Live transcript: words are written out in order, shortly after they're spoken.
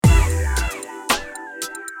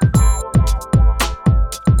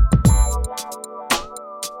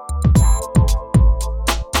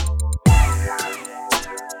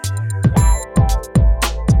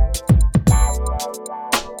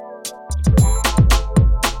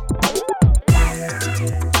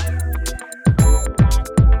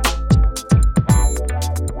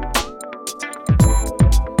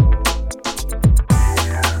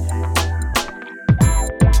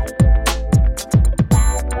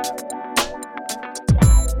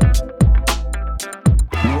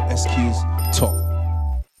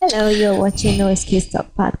Hello, you're watching No Excuse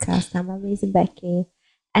Talk podcast. I'm Amazing Becky,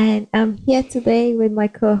 and I'm here today with my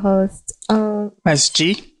co-host,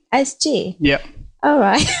 SG? SG. Yeah. All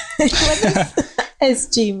right. What does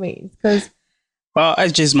SG mean? Because Well,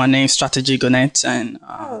 SG is my name, Strategy Gonet, and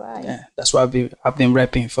all right. yeah, that's what I've been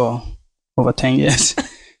rapping for over 10 years.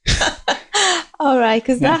 All right,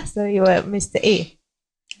 because Yeah. last time you were Mr. E.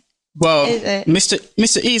 Well, Is it?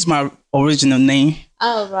 Mr. E is my original name.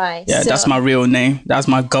 All right. Yeah, so, that's my real name. That's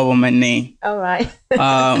my government name. All right.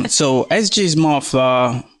 So SG is more of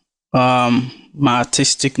my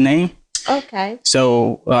artistic name. Okay.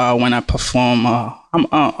 So when I perform, I'm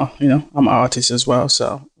I'm an artist as well.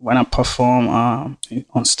 So when I perform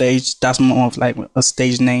on stage, that's more of like a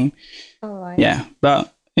stage name. All right. Yeah,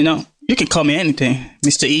 but you can call me anything,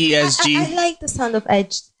 Mr. ESG. I like the sound of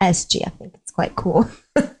SG. I think it's quite cool.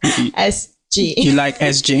 SG. You like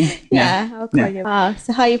SG? Yeah, I'll call you.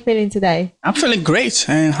 So how are you feeling today? I'm feeling great.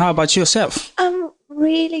 And how about yourself? I'm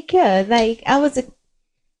really good. Like I was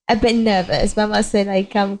a bit nervous, but I must say,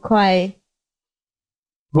 like I'm quite.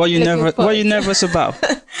 What you forward. nervous about?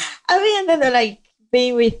 I mean, and then like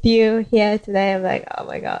being with you here today, I'm like, oh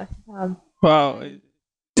my gosh. Well,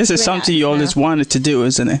 this is something you always wanted to do,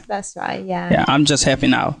 isn't it? That's right. Yeah. Yeah, I'm just happy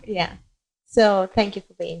now. Yeah. So thank you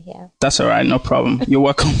for being here. That's all right. No problem. You're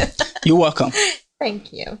welcome. You're welcome.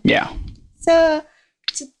 Thank you. Yeah. So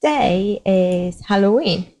today is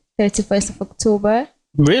Halloween, 31st of October.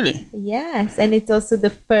 Really? Yes, and it's also the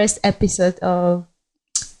first episode of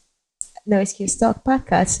No Excuse Talk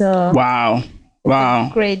podcast. So Wow. Wow.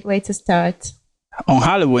 great way to start On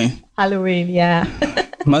Halloween. Halloween. Yeah.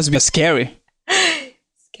 Must be scary.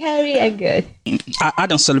 Scary and good. I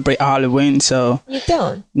don't celebrate Halloween, so You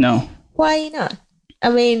don't? no. Why not? I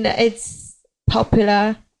mean, it's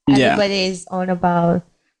popular. Yeah. Everybody is on about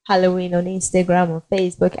Halloween on Instagram, on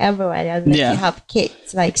Facebook, everywhere. And like Yeah. you have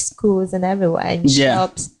kids, like schools and everywhere, and Yeah.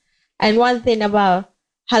 shops. And one thing about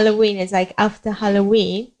Halloween is like after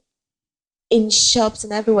Halloween, in shops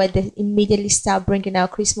and everywhere, they immediately start bringing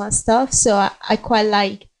out Christmas stuff. So I quite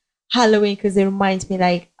like Halloween because it reminds me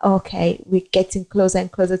like, okay, we're getting closer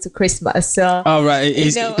and closer to Christmas. So All right.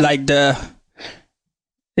 It's know- like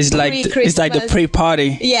it's like the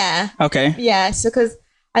pre-party. yeah. Okay. Yeah, so because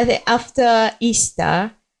I think after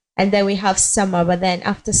Easter, and then we have summer, but then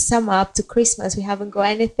after summer up to Christmas, we haven't got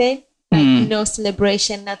anything. Like no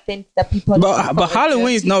celebration, nothing that people. look But forward to.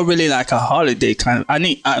 Halloween is not really like a holiday kind of. I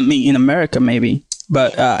mean, in America maybe,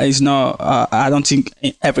 but it's not. I don't think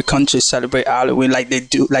in every country celebrate Halloween like they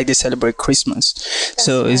do, like they celebrate Christmas.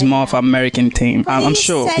 So it's right, more of American theme. Funny I'm you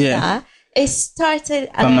sure. said Yeah, that. It started. if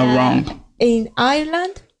I'm not wrong. In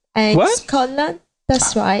Ireland and What? Scotland.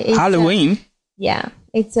 That's right. It's Halloween. yeah,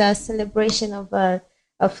 it's a celebration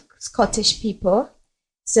of Scottish people.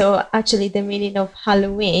 So actually, the meaning of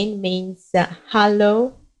Halloween means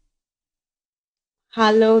Hallows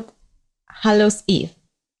Eve,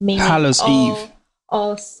 meaning Hallows Eve.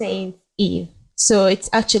 All Saints Eve. So it's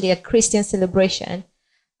actually a Christian celebration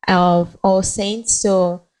of All Saints.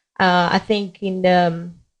 So I think in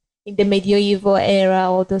the medieval era,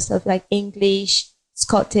 all those stuff like English,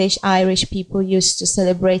 Scottish, Irish people used to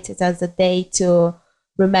celebrate it as a day to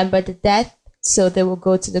remember the death. So they will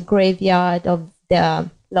go to the graveyard of the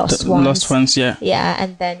lost ones. Lost ones. Yeah. Yeah,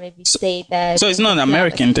 and then maybe stay there. So it's not an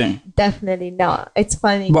American thing. Definitely not. It's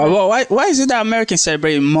funny. But why is it that Americans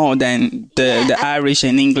celebrate more than the Irish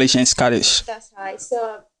and English and Scottish? That's right.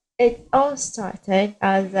 So it all started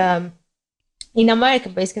as in America.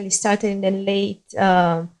 Basically, started in the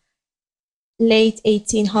late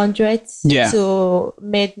 1800s Yeah. to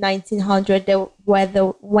mid 1900s.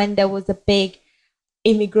 When there was a big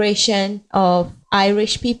immigration of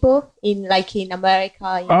Irish people in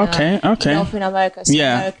America, in North America, South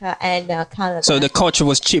Yeah. America, and Canada. So the culture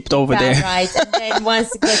was chipped over there. Right. And then once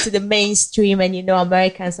you get to the mainstream, and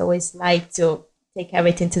Americans always like to take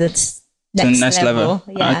everything to the next level.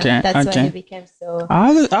 Yeah, Okay, that's okay. when it became so.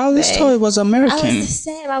 I always thought it was I American. was the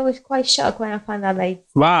same. I was quite shocked when I found out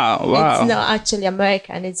Wow. it's not actually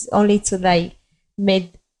American. It's only to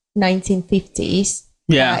mid 1950s.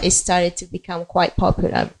 Yeah. It started to become quite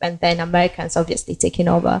popular, and then Americans obviously taking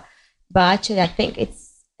over. But actually, I think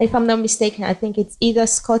it's, if I'm not mistaken, I think it's either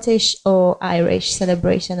Scottish or Irish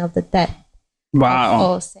celebration of the death of Wow.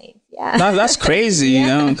 All Saints. Yeah, That's crazy,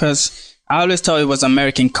 because I always thought it was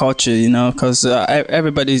American culture, because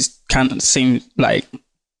everybody's kind of seem like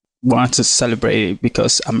want to celebrate it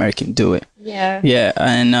because American do it. yeah, Yeah,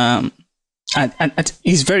 and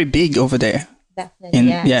it's very big over there. definitely.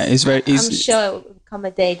 Yes. It's very. I'm sure it will come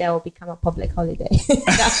a day that will become a public holiday.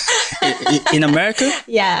 In America.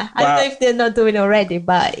 Yeah, I Wow. don't know if they're not doing already,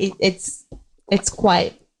 but it's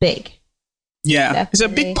quite big. Yeah, it's a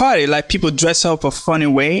Definitely. big party. Like people dress up a funny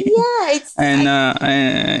way, Yeah, it's and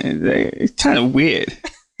it's kind of weird.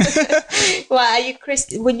 well, are you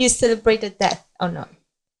Christian when you celebrate the death or not?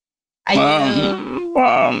 Are you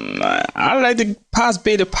I let the past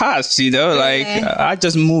be the past, you know. Like Yeah. I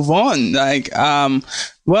just move on. Like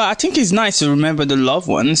well, I think it's nice to remember the loved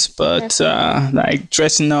ones, but like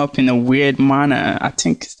dressing up in a weird manner, I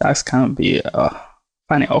think that's kind of be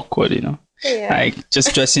kind of awkward, you know. Yeah. Like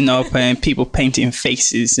just dressing up and people painting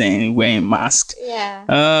faces and wearing masks.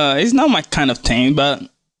 Yeah. It's not my kind of thing, but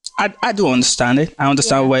I do understand it. I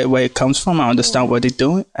understand where it comes from. I understand what they're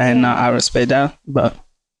doing, and I respect that. But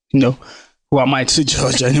you know, who am I to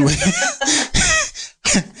judge anyway?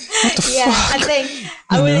 What the Yeah, fuck? I think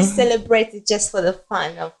I would celebrate it just for the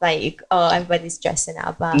fun of like, oh, everybody's dressing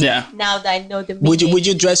up. But Yeah. now that I know the meaning, Would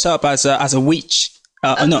you dress up as a witch?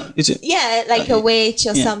 No, is it? yeah, like a witch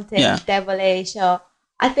or something, yeah. devilish. Or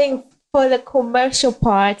I think for the commercial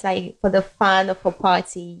part, like for the fun of a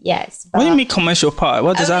party, yes. But What do you mean commercial part?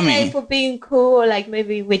 What does that mean? Like for being cool, like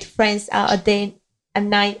maybe with friends out a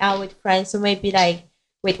night out with friends, or maybe like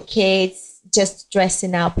with kids, just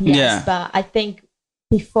dressing up. Yes, Yeah. but I think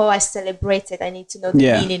before I celebrate it, I need to know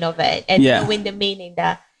the meaning of it, and knowing the meaning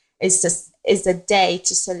that is a day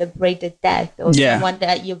to celebrate the death or someone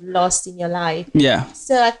that you've lost in your life. Yeah,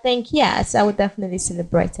 So I think yes, I would definitely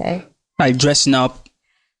celebrate it like dressing up.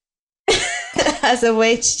 as a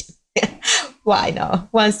witch. Why not?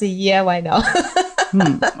 Once a year, why not?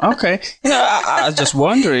 Okay, you know, I was just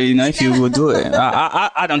wondering, you know, if you would do it.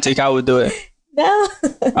 I don't think I would do it. No.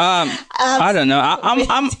 I don't know.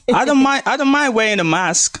 I don't mind wearing a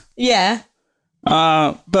mask. Yeah.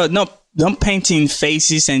 But not painting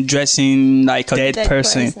faces and dressing like a dead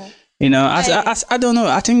person. You know, I don't know.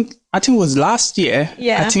 I think it was last year.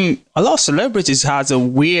 Yeah. I think a lot of celebrities has a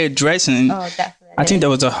weird dressing. Oh, definitely. I think there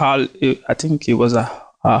was I think it was a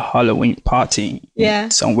Halloween party.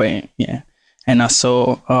 Somewhere. Yeah. And I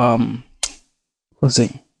saw what was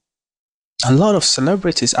it? A lot of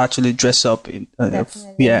celebrities actually dress up in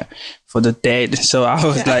for the dead. So I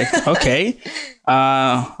was like, okay,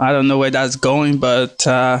 I don't know where that's going, but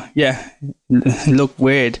it looked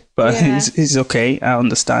weird, but it's okay. I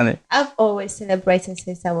understand it. I've always celebrated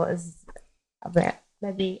since I was about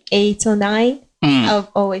maybe 8 or 9. I've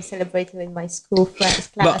always celebrated with my school friends,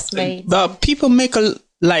 classmates. But people make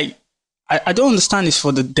I don't understand this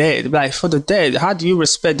for the dead. Like for the dead, how do you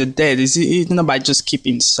respect the dead? Is it not by just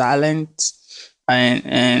keeping silent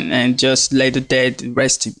and just let the dead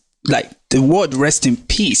rest in, like the word rest in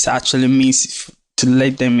peace actually means to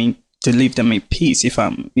leave them in peace, if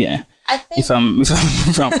I'm if I'm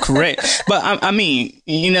correct. But I mean,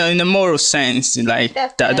 you know, in a moral sense, like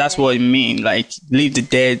that's what it means. Like leave the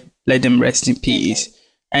dead, let them rest in peace.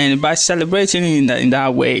 And by celebrating in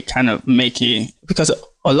that way, kind of make it, because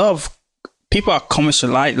a lot of people are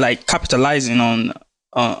capitalizing on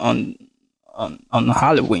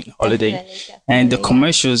Halloween holiday, Definitely, and the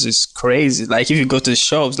commercials is crazy. Like if you go to the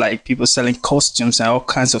shops, like people selling costumes and all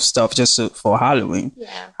kinds of stuff just for Halloween.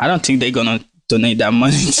 Yeah. I don't think they're gonna donate that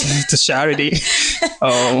money to charity,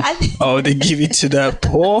 or they give it to the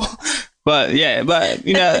poor. But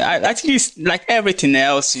you know, I think it's like everything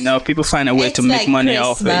else. You know, people find a way to make money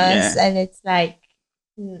off it. Yeah. And it's like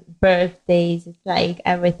birthdays. It's like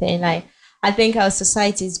everything. Like I think our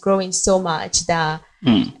society is growing so much that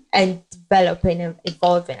and developing and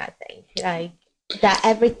evolving. I think like that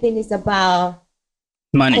everything is about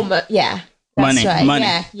money. That's money, right. money,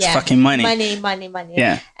 Yeah. It's fucking money. Money.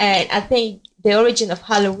 Yeah. And I think the origin of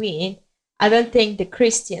Halloween, I don't think the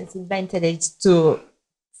Christians invented it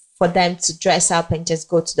for them to dress up and just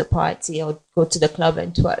go to the party or go to the club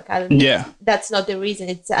and twerk. I don't think that's not the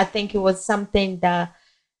reason. I think it was something that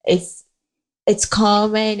it's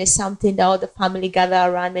common. It's something that all the family gather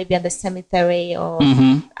around, maybe at the cemetery or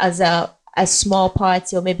as a small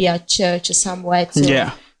party, or maybe a church or somewhere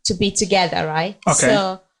to be together, right?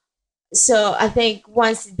 Okay. So I think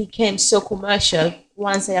once it became so commercial,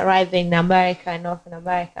 once it arrived in America, Northern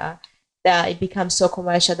America, that it becomes so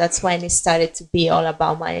commercial. That's when it started to be all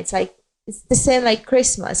about money. It's like it's the same like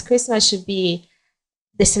Christmas. Christmas should be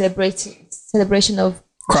the celebration of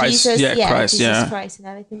Christ, Jesus, Christ, Christ and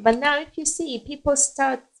everything. But now, if you see, people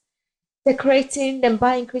start decorating and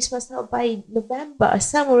buying Christmas now by November.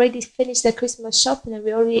 Some already finished their Christmas shopping, and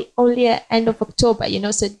we're only at end of October. You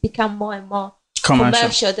know, so it become more and more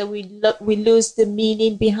commercial that we lose the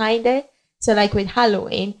meaning behind it. So, like with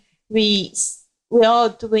Halloween, we're all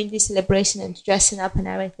doing this celebration and dressing up and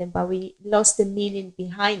everything, but we lost the meaning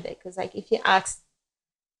behind it. Because, like, if you ask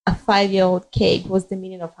a 5-year-old kid what's the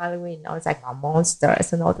meaning of Halloween, now it's like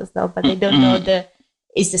monsters and all this stuff, but they don't know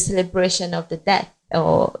is the celebration of the death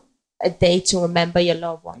or a day to remember your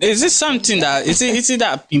loved one. Is it something that is it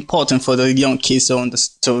that important for the young kids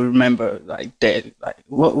to remember like dead? Like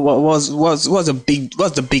what's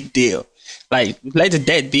the big deal? Like let the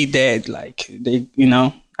dead be dead. Like they,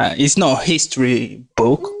 it's not a history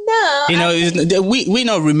book. No, we're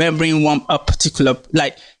not remembering a particular,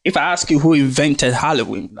 like if I ask you who invented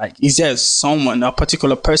Halloween, like is there a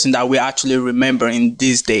particular person that we actually remember in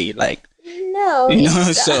this day? Like no,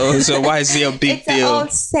 so why is it a big deal? It's an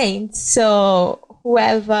old saint. So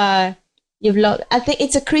whoever you've loved, I think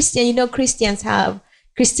it's a Christian.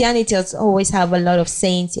 Christianity always have a lot of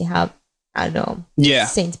saints. You have, I don't know,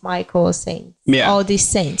 Saint Michael, all these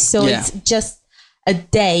saints. So it's just a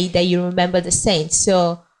day that you remember the saints.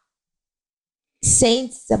 So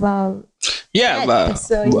saints about but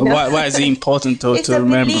so, why is it important to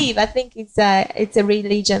remember? Belief. I think it's a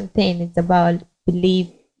religion thing. It's about belief,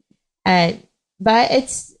 but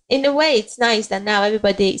it's in a way it's nice that now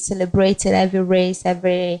everybody celebrated, every race,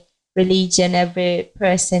 every religion, every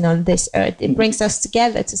person on this earth. It brings us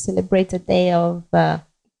together to celebrate a day of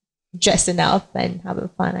dressing up and having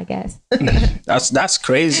fun, I guess. That's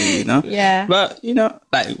crazy, Yeah. But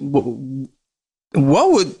like,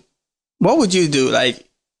 what would you do, like,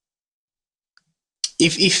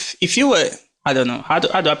 if you were, I don't know, how do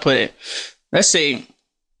I put it? Let's say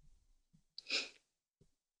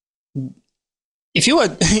if you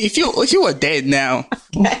were dead now,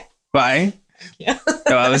 okay. Right? Yeah.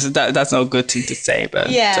 Well, that's not a good thing to say, but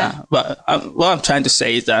what I'm trying to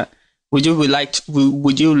say is that would you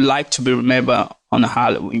like to be remembered on a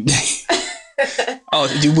Halloween day? Or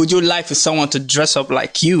would you like for someone to dress up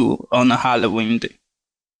like you on a Halloween day?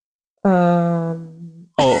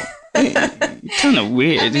 Oh, kind of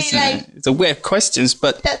weird, isn't it? It's a weird question,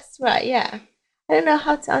 but that's right. Yeah, I don't know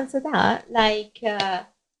how to answer that. Like,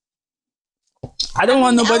 I don't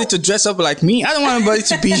want nobody to dress up like me. I don't want nobody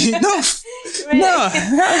to be no,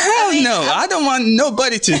 hell no. I don't want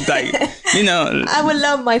nobody to I would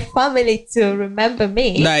love my family to remember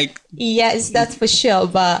me. Like, yes, that's for sure.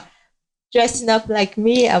 But dressing up like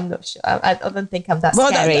me, I'm not sure. I don't think I'm that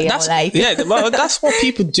scary. That's what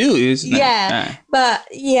people do, isn't it? Yeah, but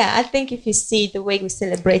I think if you see the way we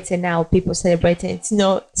celebrate it now, people celebrating, it's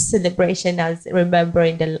no celebration as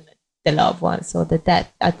remembering the loved ones or the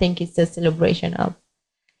death. I think it's a celebration of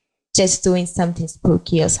just doing something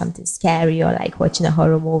spooky or something scary, or like watching a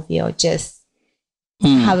horror movie, or just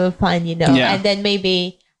having fun, And then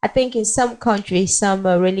maybe, I think in some countries, some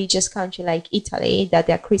religious country like Italy, that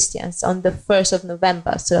they're Christians, on the 1st of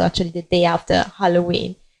November, so actually the day after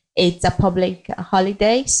Halloween, it's a public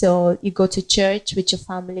holiday. So you go to church with your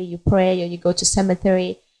family, you pray, or you go to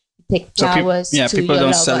cemetery, you take flowers. So people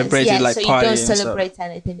don't celebrate it like so party. You don't celebrate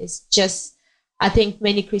anything. It's just, I think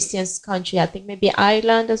many Christians country, I think maybe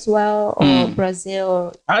Ireland as well, or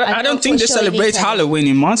Brazil. I don't think they celebrate Halloween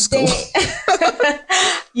in Moscow.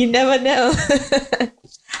 You never know.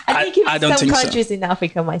 I think some countries in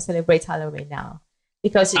Africa might celebrate Halloween now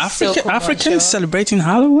because it's so commercial. Africans celebrating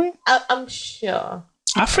Halloween? I'm sure.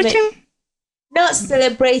 African? Not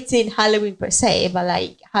celebrating Halloween per se, but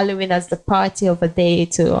like Halloween as the party of a day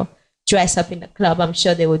to dress up in the club. I'm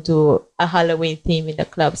sure they would do a Halloween theme in the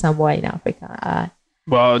club somewhere in Africa.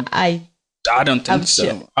 I don't think so.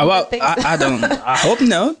 Sure. I don't. I hope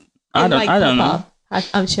not. I don't know.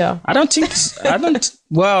 I'm sure. I don't think.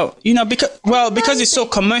 Well, because it's so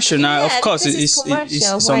commercial now. Of course, it's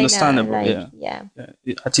understandable.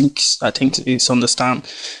 I think it's understandable.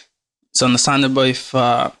 It's understandable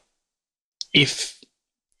if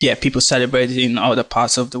people celebrate it in other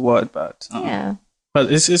parts of the world, but but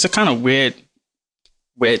it's a kind of weird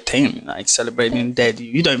thing, like celebrating dead.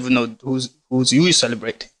 You don't even know who's you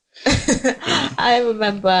celebrating. I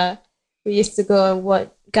remember we used to go and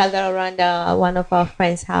gather around one of our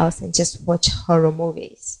friends' house and just watch horror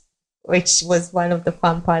movies, which was one of the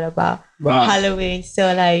fun part about Halloween.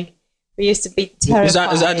 So like we used to be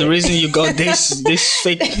terrified. Is that the reason you got this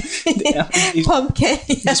fake pumpkin?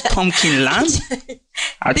 This pumpkin lamp?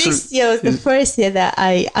 This year was the first year that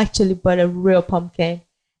I actually bought a real pumpkin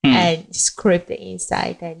and scraped the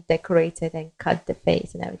inside and decorated and cut the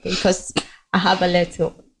face and everything, because I have a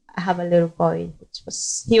little boy,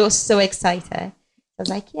 he was so excited. I was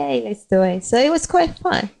like, yay, let's do it. So it was quite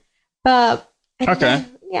fun. But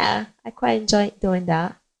I quite enjoyed doing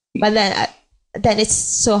that. But then it's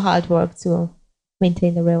so hard work to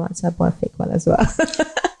maintain the real one, so I bought a fake one as well.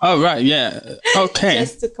 Oh right, yeah, okay.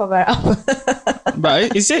 Just to cover up.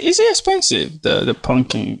 But is it expensive, the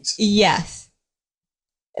pumpkins? Yes.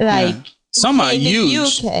 Like some are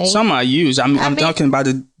huge. UK, some are huge. I'm talking about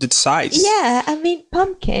the size. Yeah, I mean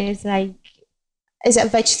pumpkin is like It's a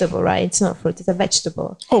vegetable, right? It's not fruit. It's a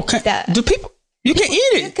vegetable. Oh, That- do people? You can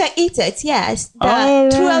eat You it. can eat it, yes. All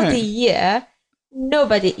Throughout right. the year,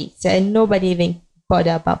 nobody eats it. Nobody even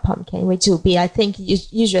bother about pumpkin, which will be, I think,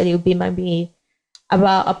 usually will be maybe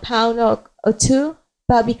about a pound or two.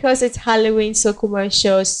 But because it's Halloween, so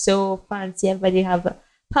commercial, so fancy, everybody have a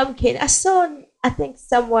pumpkin. I saw, I think,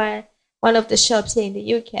 somewhere, one of the shops here in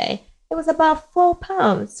the UK, it was about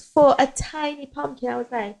 £4 for a tiny pumpkin. I was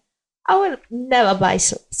like, I will never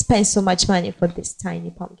spend so much money for this tiny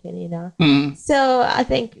pumpkin, you know. Mm. So I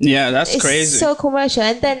think Yeah, that's it's crazy. so commercial.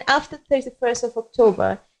 And then after 31st of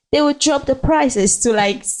October, they would drop the prices to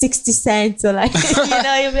like 60 cents or like, you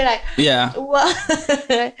know, you'll be like, Yeah. what?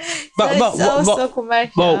 But it's also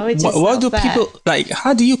commercial. But which is what not do bad. people like?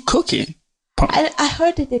 How do you cook it? I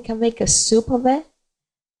heard that they can make a soup of it.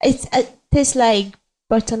 It tastes like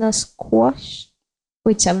butternut squash,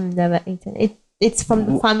 which I've never eaten. It's from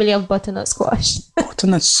the family of butternut squash.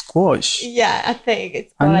 Butternut squash. Yeah, I think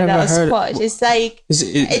it's I never butternut heard- squash. It's like Is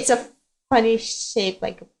it? it's a funny shape,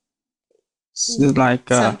 like It's like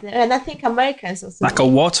something. And I think Americans also like a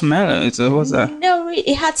watermelon. What's that? No,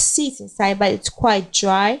 it had seeds inside, but it's quite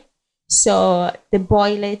dry. So they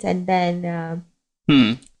boil it and then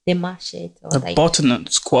they mash it. Or A like,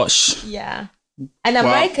 butternut squash. yeah. And Wow.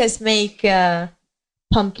 Americans make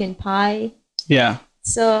pumpkin pie. Yeah.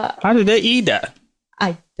 So How do they eat that?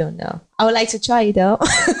 I don't know. I would like to try it though.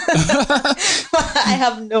 I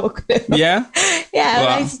have no clue. Yeah. Yeah, I would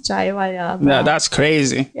Wow. like to try it. Why not? Yeah, that's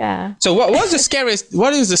crazy. Yeah. So what's the scariest?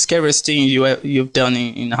 What is the scariest thing you've done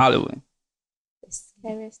in Halloween? The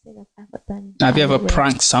scariest thing I've ever done. Have you ever Halloween.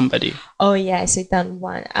 pranked somebody? Oh yes, we done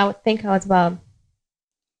one. I would think I was about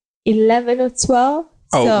 11 or 12.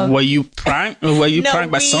 Oh, So- were you pranked? Were you No,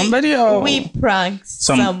 pranked by we- somebody? Or We pranked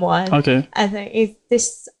someone. Okay. I think it's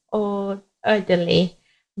this old elderly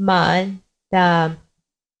man.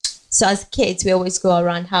 So as kids, we always go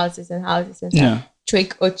around houses and Yeah.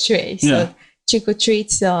 trick or treat. So Yeah. trick or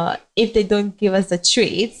treat. So if they don't give us a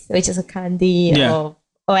treat, which is a candy Yeah.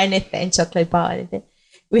 or anything, chocolate bar or anything,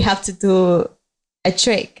 we have to do a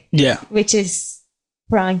trick, Yeah. which is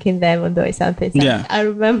pranking them or doing something. So Yeah. I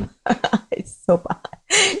remember it's so bad.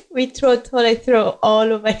 We toilet throw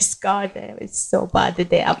all over his garden. It was so bad the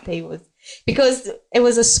day after. It was because it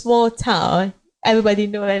was a small town. Everybody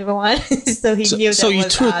knew everyone, so he knew so that you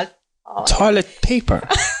was threw us. Oh Toilet paper.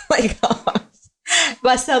 my gosh!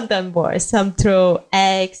 But some done worse. Some throw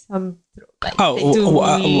eggs. Some throw, like Oh, they do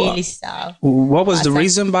wha- really stuff What was the Awesome.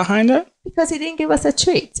 reason behind it? because he didn't give us a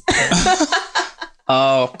treat.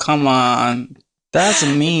 Oh, come on. That's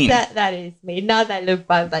mean. that is me. Now that I look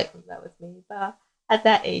back, like that was me. But at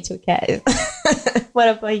that age, who cares? What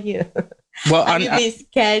about you? Well, Have you been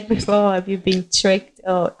scared before? Have you been tricked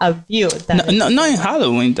or have you done it? not in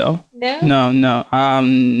Halloween though. No? No.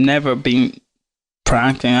 Never been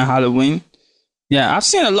pranked in Halloween. Yeah, I've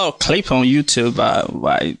seen a lot of clips on YouTube,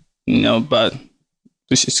 but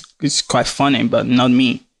it's quite funny, but not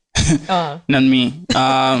me. Oh, Not me.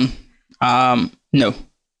 No.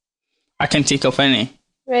 I can't think of any.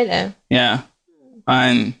 really? Yeah.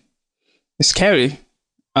 And it's scary.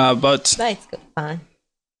 But That's good fun.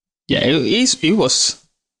 yeah, it was.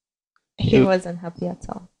 He You- wasn't happy at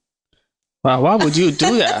all. Wow, why would you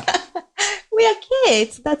do that? We are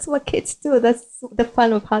kids. That's what kids do. That's the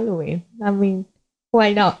fun of Halloween. I mean,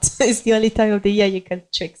 why not? It's the only time of the year you can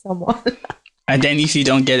trick someone. And then if you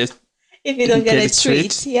don't get it, If you don't get a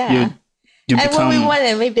treat, yeah. you And what we become.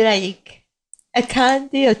 wanted, maybe like a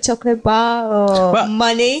candy or chocolate bar or Well,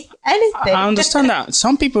 money, anything. I understand that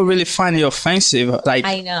some people really find it offensive, like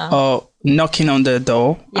I know. or knocking on the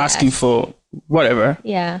door, Yes. asking for whatever,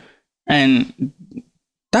 Yeah. and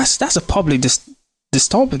that's a public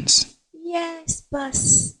disturbance. Yes, but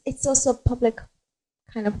it's also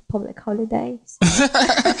kind of public holidays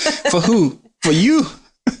For who? For you?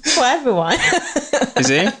 for everyone. Is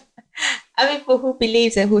it? I mean, for who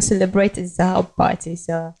believes and who celebrates it's a whole party.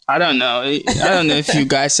 So I don't know. I don't know if you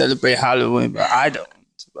guys celebrate Halloween, but I don't.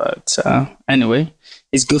 But anyway,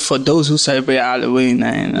 it's good for those who celebrate Halloween,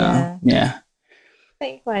 and yeah. I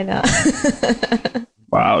think why not?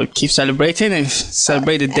 Wow, keep celebrating and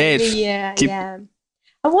celebrate the dead. Yeah, Keep- yeah.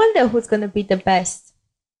 I wonder who's gonna be the best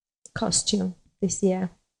costume this year.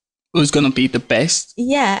 Who's gonna be the best?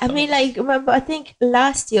 Yeah, I mean, like, remember, I think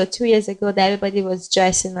last year, 2 years ago, that everybody was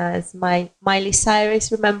dressing as Miley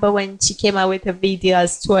Cyrus. Remember when she came out with her video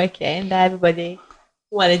as twerking, that everybody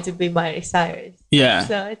wanted to be Miley Cyrus. Yeah.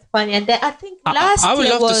 So it's funny. And then I think last I would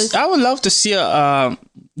year love was to. I would love to see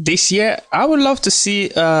this year. I would love to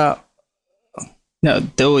see. No,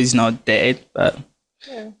 though he's not dead, but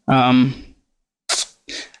Yeah.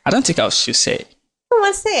 I don't think I should say Come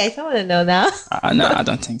on, say it. I want to know now. No, I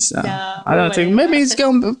don't think so. No, I don't think. Maybe it's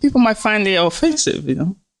going. People might find it offensive.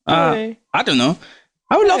 Right. I don't know.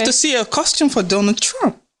 I would love to see a costume for Donald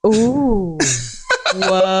Trump. Ooh.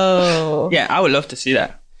 Whoa. Yeah, I would love to see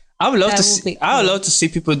that. I would love That to would see. be I would cool. love to see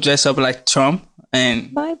people dress up like Trump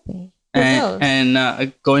and Might be. Who knows?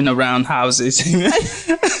 and going around houses.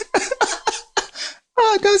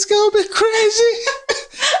 Oh, that's gonna be crazy.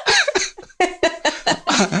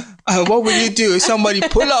 What will you do if somebody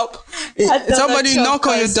pull up? If somebody Trump knock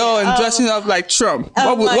on your door and dressing up like Trump?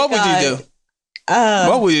 Oh What would you do?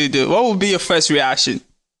 What would you do? What would be your first reaction?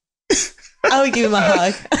 I would give him a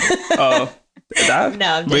hug. Oh, that?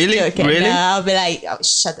 No, I'm just Really? joking. Really? No, I'll be like, oh,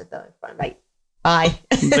 shut the door in front. Like, bye.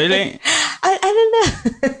 Really? I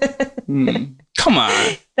don't know. Come on.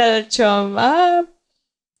 Donald Trump.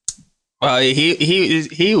 Well,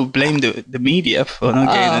 he will blame the media for not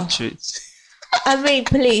getting the truth. I mean,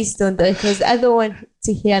 please don't do it because I don't want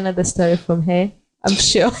to hear another story from him. I'm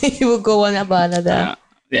sure he will go on about another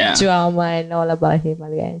drama and all about him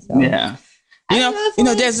again. So. Yeah. You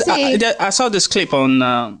know, there's I saw this clip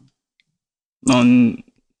on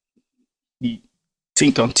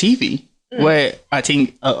TV where I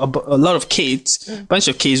think a lot of kids, a bunch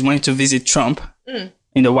of kids went to visit Trump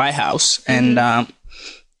in the White House, and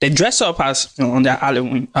they dress up as on their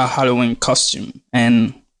Halloween costume.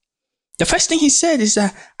 And the first thing he said is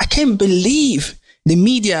that I can't believe the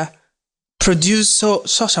media produced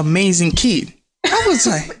such amazing kid. I was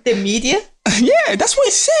like, the media? Yeah, that's what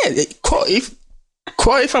he said. Quote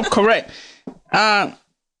if I'm correct. The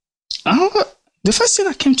first thing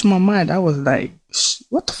that came to my mind, I was like,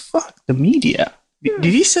 what the fuck? The media? Did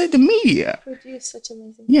he say the media? Produce such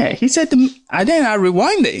amazing. Yeah, he said the. And then I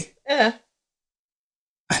rewind it. Yeah.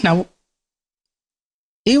 And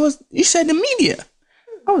he said the media.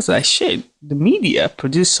 I was like, shit, the media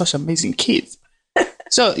produced such amazing kids.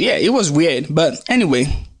 So yeah, it was weird. But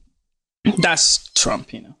anyway, that's Trump,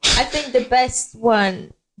 I think the best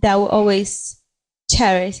one that I will always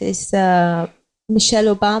cherish is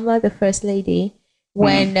Michelle Obama, the first lady,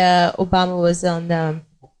 when Obama was on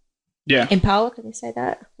in power. Can you say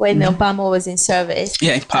that? When Obama was in service.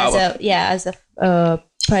 Yeah, in power. As a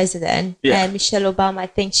president. Yeah. And Michelle Obama, I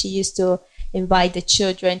think she used to invite the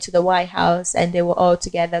children to the White House, and they will all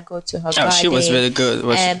together go to her garden. She was really good.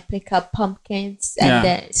 And pick up pumpkins, and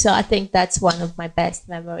then so I think that's one of my best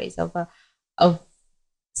memories of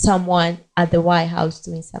someone at the White House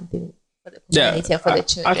doing something for the community and for the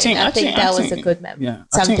children. I think that was a good memory. Yeah,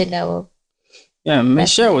 that will. Yeah,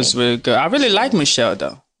 Michelle was really good. I really like Michelle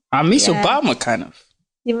though. I miss Obama kind of.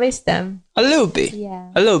 You miss them a little bit.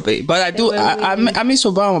 Yeah, a little bit. But I do. I miss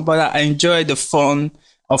Obama, but I enjoy the fun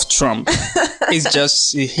of Trump. It's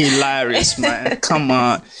just hilarious, man. Come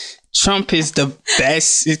on. Trump is the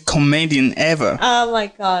best comedian ever. Oh my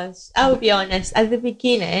gosh. I will be honest. At the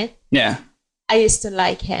beginning, I used to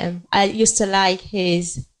like him. I used to like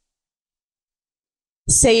his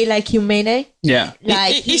say like you mean it. Yeah.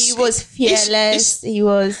 Like he was fearless. He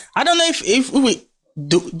was. I don't know if we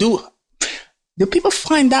do people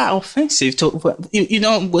find that offensive to,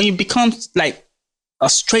 when you become like a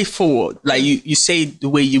straightforward, like you say the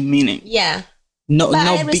way you mean it. Yeah. No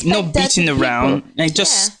beating around, and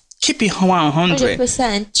just keep it 100%.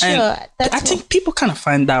 100%. Sure. I think people kind of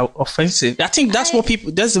find that offensive. I think that's what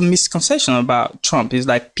people. There's a misconception about Trump. Is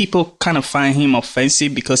like people kind of find him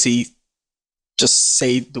offensive because he just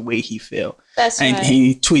say the way he feel. That's and right.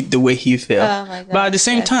 he tweet the way he feel. Oh my God, but at the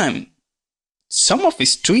same time, some of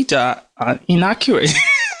his tweets are inaccurate.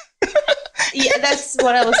 Yeah, that's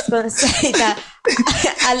what I was going to say. That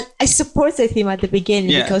I supported him at the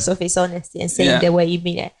beginning because of his honesty and saying the way he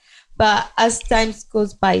mean it. But as time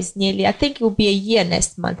goes by, it's nearly, I think it will be a year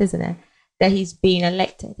next month, isn't it? That he's being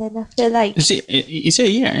elected. And I feel like... Is it a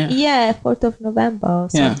year? Yeah, 4th of November or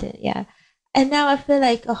something. Yeah. And now I feel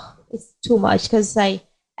like, it's too much because like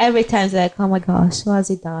every time it's like, oh my gosh, what has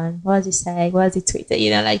he done? What has he saying? What has he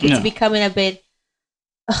tweeted? Like it's becoming a bit...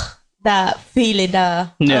 that feeling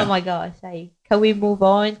that oh my gosh, like can we move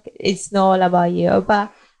on? It's not all about you.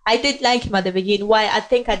 But I did like him at the beginning. Why I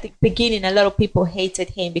think at the beginning a lot of people hated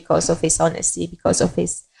him because of his honesty, because of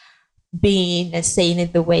his being and saying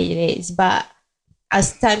it the way it is. But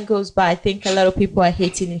as time goes by, I think a lot of people are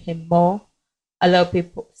hating him more.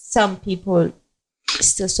 Some people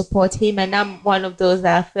still support him, and I'm one of those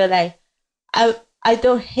that I feel like I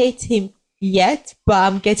don't hate him yet, but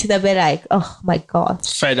I'm getting a bit like, oh my God,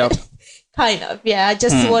 fed up. Kind of, yeah. I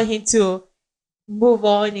just want him to move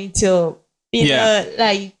on into,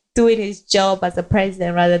 like doing his job as a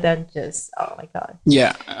president rather than just, oh my God.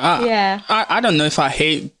 Yeah. I don't know if I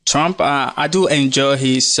hate Trump. I do enjoy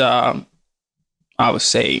his I would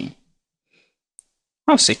say,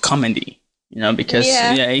 comedy. Because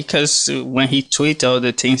because when he tweets all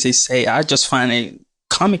the things he say, I just find it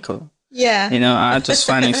comical. Yeah. I just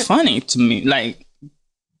find it funny to me. Like,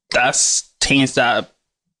 that's things that,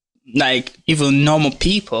 like, even normal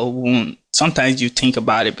people won't. Sometimes you think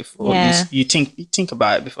about it before you think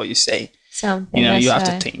about it before you say something. You have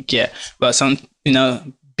to think. Yeah. But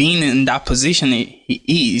being in that position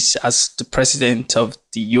he is as the president of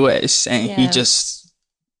the US, and he just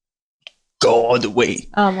go all the way.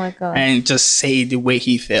 Oh my God. And just say the way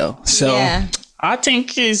he felt. So I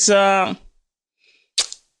think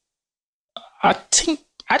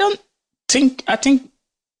I think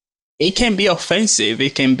it can be offensive.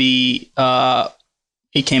 It can be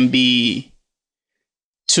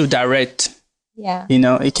too direct. Yeah.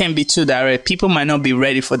 It can be too direct. People might not be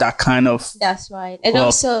ready for that kind of that's right. And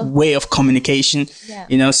also way of communication.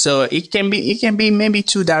 Yeah. So it can be maybe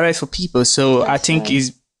too direct for people. So I think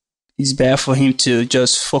it's better for him to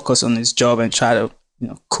just focus on his job and try to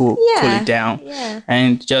cool it down,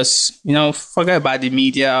 and just forget about the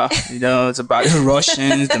media. It's about the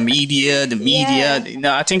Russians, the media.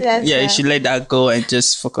 I think he should let that go and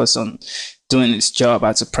just focus on doing his job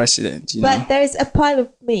as a president. But there is a part of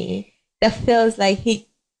me that feels like he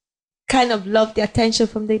kind of loved the attention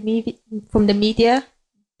from the media.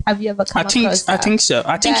 Have you ever come across that? I think so.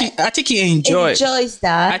 I think he enjoys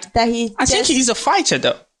that. I think he's a fighter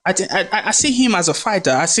though. I see him as a fighter.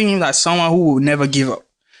 I see him as someone who will never give up.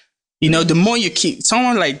 The more you keep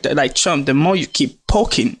someone like Trump, the more you keep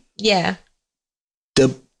poking, the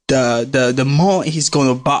more he's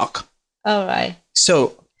gonna bark. All right.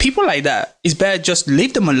 So people like that, it's better just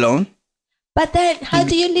leave them alone. But then, how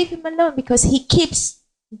do you leave him alone? Because he keeps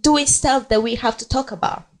doing stuff that we have to talk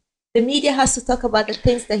about. The media has to talk about the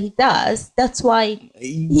things that he does. That's why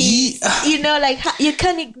you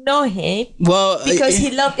can't ignore him. Well, because he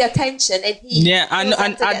loved the attention, and he. Yeah,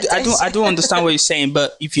 I do understand what you're saying,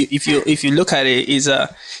 but if you look at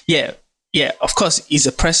it, of course, he's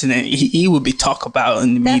a president. He will be talked about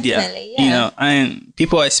in the media, and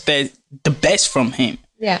people expect the best from him.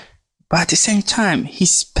 Yeah, but at the same time,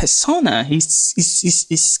 his persona,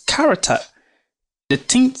 his character, the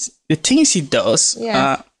things he does.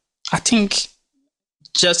 Yeah. I think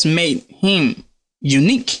just made him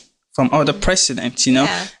unique from other presidents, and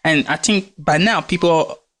I think by now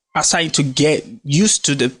people are starting to get used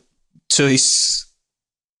to his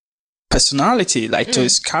personality, like to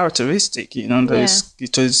his characteristic,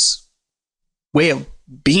 to his way of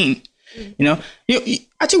being.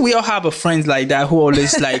 I think we all have a friend like that who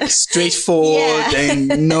always like straightforward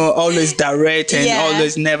and always direct and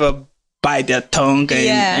always never bite their tongue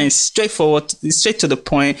and straightforward, straight to the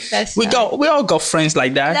point. We all got friends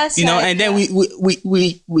like that, and then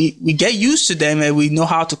we get used to them and we know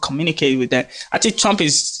how to communicate with them. I think Trump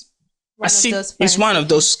is one of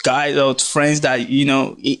those guys or friends that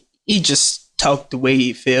he just talk the way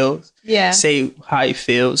he feels, say how he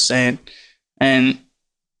feels, and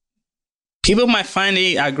people might find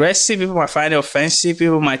it aggressive, people might find it offensive,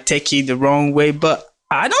 people might take it the wrong way, but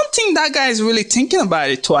I don't think that guy is really thinking about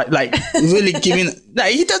it twice, like really giving,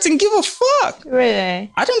 like he doesn't give a fuck.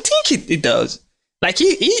 Really? I don't think he does. Like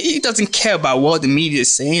he doesn't care about what the media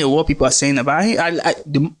is saying or what people are saying about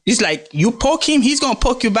him. It's like you poke him, he's going to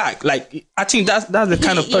poke you back. Like, I think that's the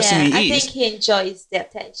kind of person he is. I think he enjoys the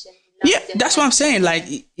attention. That's what I'm saying. Like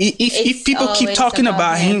if people keep talking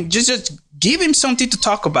about him, just give him something to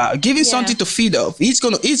talk about. Give him something to feed off. He's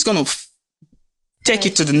gonna take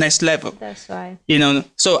it to the next level. That's right.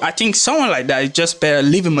 So I think someone like that is just better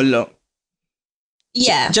leave him alone.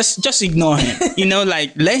 Yeah. Just ignore him.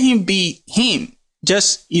 Like let him be him.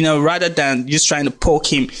 Just, rather than just trying to poke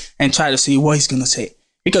him and try to see what he's gonna say.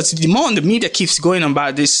 Because the more the media keeps going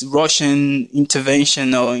about this Russian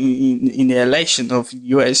intervention or in the election of the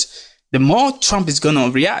US, the more Trump is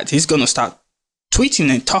gonna react. He's gonna start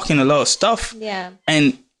tweeting and talking a lot of stuff. Yeah.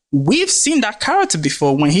 And we've seen that character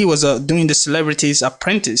before when he was doing the Celebrities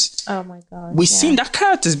Apprentice. Oh my God! We've seen that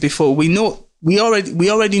character before. We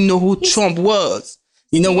already know who Trump was.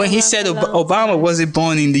 When he said Obama wasn't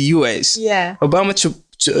born in the U.S. Yeah, Obama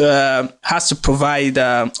has to provide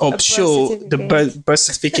or show the birth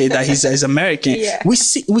certificate that he's American. Yeah. We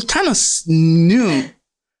kind of knew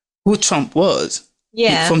who Trump was.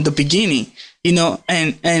 Yeah, from the beginning.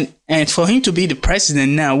 And for him to be the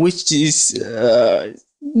president now, which is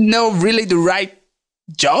not really the right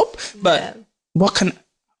job, but what can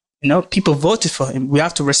people voted for him. We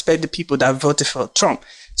have to respect the people that voted for Trump.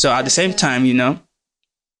 So at the same time,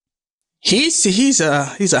 he's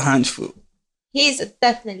a handful. He's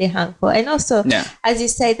definitely a handful. And also, as you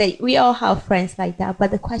say, that we all have friends like that.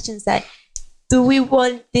 But the question is that do we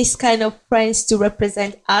want this kind of friends to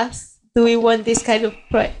represent us? Do we want this kind of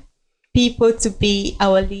people to be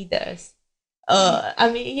our leaders? I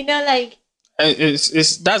mean, like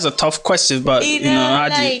it's that's a tough question, but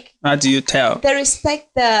how do you tell the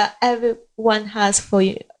respect that everyone has for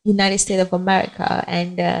United States of America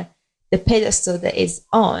and the pedestal that is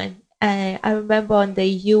on? And I remember on the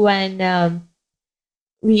UN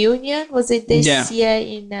reunion, was it this year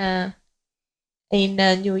in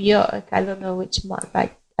New York? I don't know which month,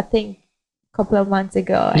 but I think a couple of months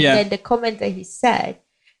ago. And then the comment that he said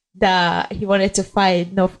that he wanted to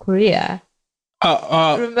fight North Korea.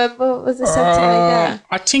 Remember, was it something like that?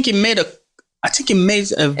 I think he made a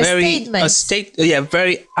very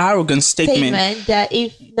very arrogant statement that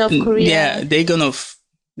if North Korea, they're gonna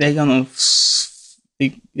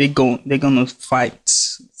fight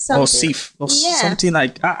something. Or see or something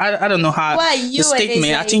like I don't know how the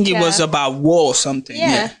statement. I think it was about war or something.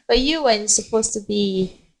 Yeah, but UN is supposed to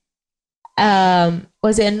be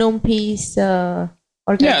was it a non-peace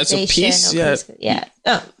organization? Yeah, it's a peace.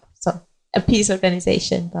 A peace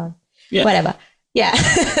organization, but whatever. Yeah,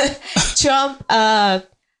 Trump. Well,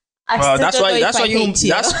 that's why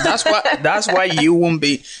you won't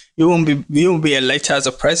be elected as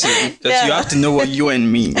a president, because you have to know what UN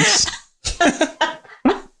means.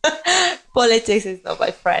 Politics is not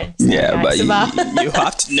my friend. Yeah, but you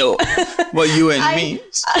have to know what UN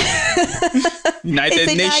means.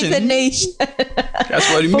 United Nations. That's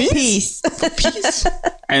what it means. Peace. For peace.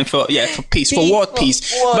 And for peace. For world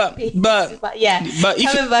peace. But coming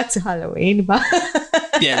back to Halloween.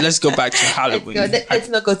 Let's go back to Halloween. Let's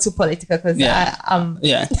not go too political because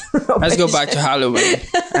let's go back to Halloween.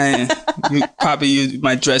 And you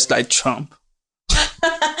might dress like Trump.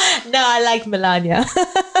 No, I like Melania.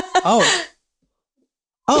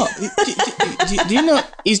 Do you know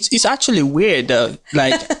it's actually weird though?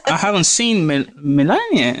 Like, I haven't seen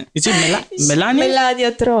Melania. Is it Melania?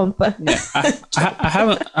 Melania Trump. Yeah,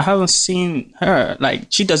 I haven't seen her. Like,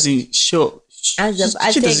 she doesn't show. She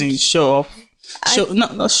doesn't show off.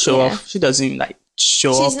 Not show off. She doesn't like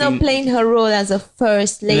show off. She's not playing her role as a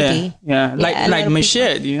first lady. Yeah. Like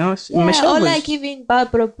Michelle, Michelle or like even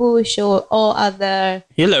Barbara Bush or other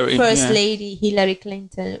Hillary first lady, Hillary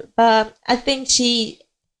Clinton. But I think she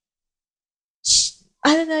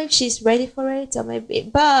I don't know if she's ready for it or maybe.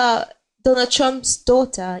 But Donald Trump's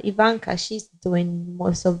daughter Ivanka, she's doing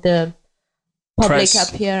most of the public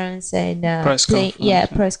appearance and press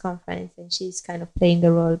conference, and she's kind of playing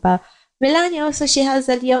the role. But Melania also, she has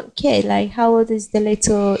a young kid. Like, how old is the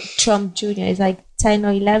little Trump Jr.? It's like 10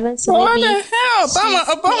 or 11. So what the hell?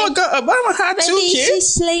 Obama had two kids.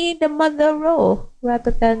 She's playing the mother role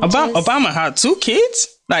rather than Obama had two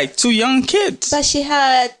kids, like two young kids. But she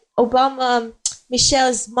had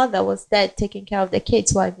Michelle's mother was dead taking care of the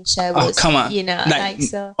kids while Michelle was. Oh, come on.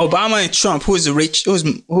 So. Obama and Trump, who's rich?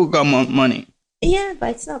 Who got more money? Yeah, but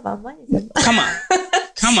it's not about money. Come on.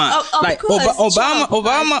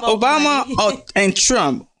 Obama and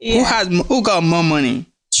Trump. Who got more money?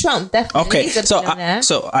 Trump, definitely. Okay,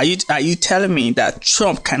 so are you telling me that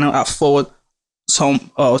Trump cannot afford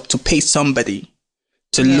to pay somebody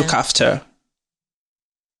to look after?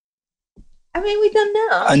 I mean, we don't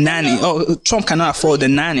know. A nanny. Trump cannot afford a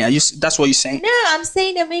nanny. That's what you're saying? No, I'm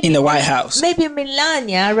saying that maybe in the White House. Maybe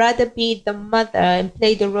Melania rather be the mother and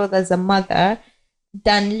play the role as a mother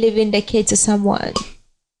than leaving the kid to someone.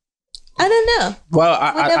 I don't know. Well,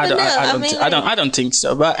 I don't think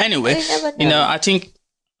so. But anyway, I think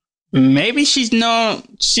maybe she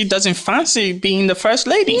doesn't fancy being the first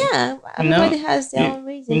lady. Yeah, everybody has their own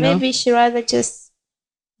reason. Maybe she rather just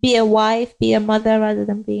be a wife, be a mother rather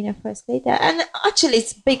than being a first lady. And actually,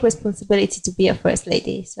 it's a big responsibility to be a first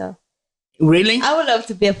lady. So really, I would love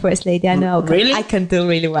to be a first lady. I know I can do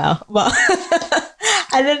really well. But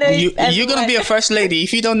I don't know. You're gonna be a first lady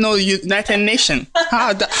if you don't know United Nations. How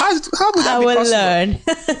would that be possible? Learn.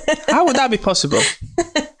 How would that be possible?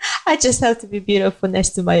 I just have to be beautiful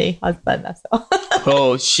next to my husband. That's all.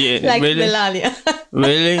 Oh shit! Like really? Melania.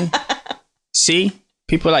 Really? See,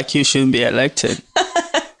 people like you shouldn't be elected.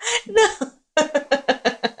 No.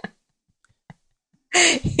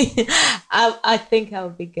 I think I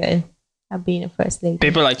would be good at being a first lady.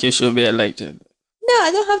 People like you should be elected. No,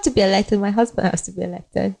 I don't have to be elected. My husband has to be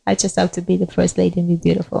elected. I just have to be the first lady and be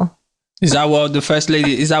beautiful. Is that what the first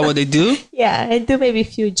lady? Is that what they do? Yeah, and do maybe a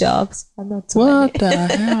few jobs, but not too many. What the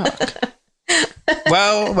heck?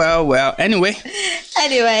 Well. Anyway,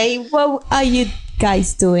 what are you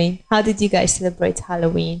guys doing? How did you guys celebrate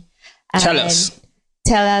Halloween? Tell us.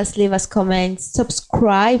 Leave us comments,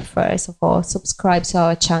 subscribe first of all, subscribe to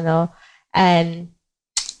our channel, and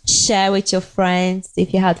share with your friends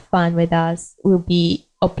if you had fun with us. We'll be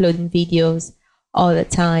uploading videos all the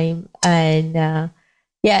time. And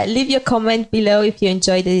yeah, leave your comment below if you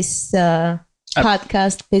enjoyed this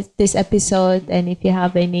podcast, this episode, and if you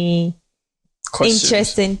have any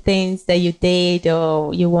interesting things that you did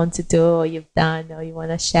or you want to do or you've done or you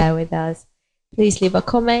want to share with us, please leave a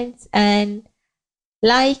comment and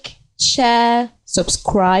like, share,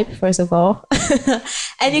 subscribe first of all.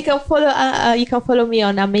 And you can follow me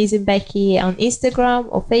on Amazing Becky on Instagram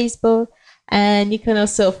or Facebook, and you can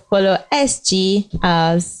also follow SG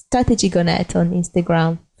as Strategy Gonet on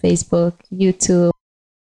Instagram, Facebook, YouTube.